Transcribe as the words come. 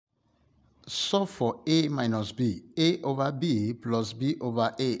Solve for a minus b. A over b plus b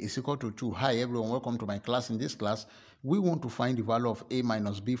over a is equal to 2. Hi everyone, welcome to my class. In this class, we want to find the value of a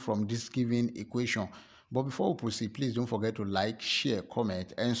minus b from this given equation. But before we proceed, please don't forget to like, share,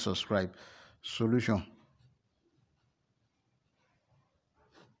 comment, and subscribe. Solution.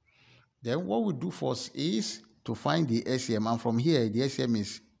 Then what we do first is to find the LCM, and from here the LCM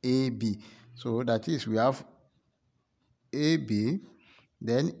is AB. So that is, we have AB,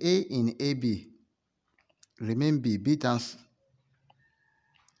 then A in AB remain b times,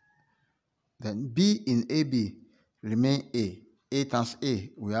 then b in AB remain a times a,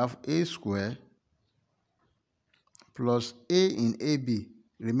 we have a square plus a in AB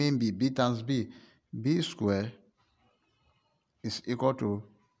remain b times b square is equal to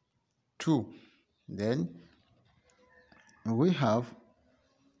 2. Then we have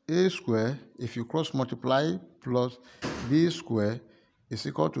a square, if you cross multiply, plus b square is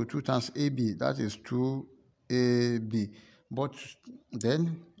equal to 2 times AB, that is 2ab. But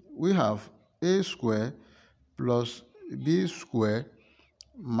then we have a square plus b square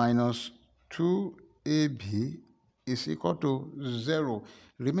minus 2ab is equal to 0.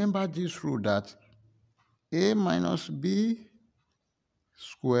 Remember this rule that a minus b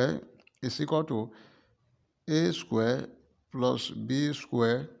square is equal to a square plus b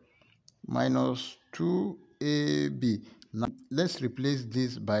square minus 2ab. Now let's replace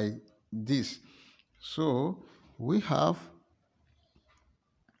this by this. So we have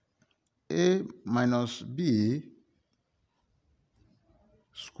a minus b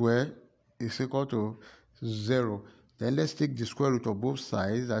square is equal to 0. Then let's take the square root of both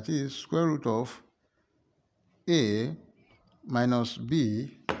sides, that is square root of a minus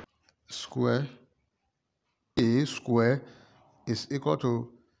b square. A square is equal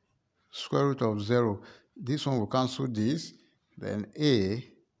to square root of 0. This one will cancel this. Then a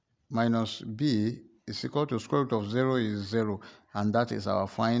minus b is equal to square root of 0 is 0. And that is our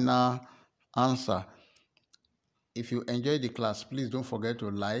final answer. If you enjoyed the class, please don't forget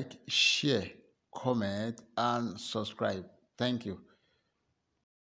to like, share, comment, and subscribe. Thank you.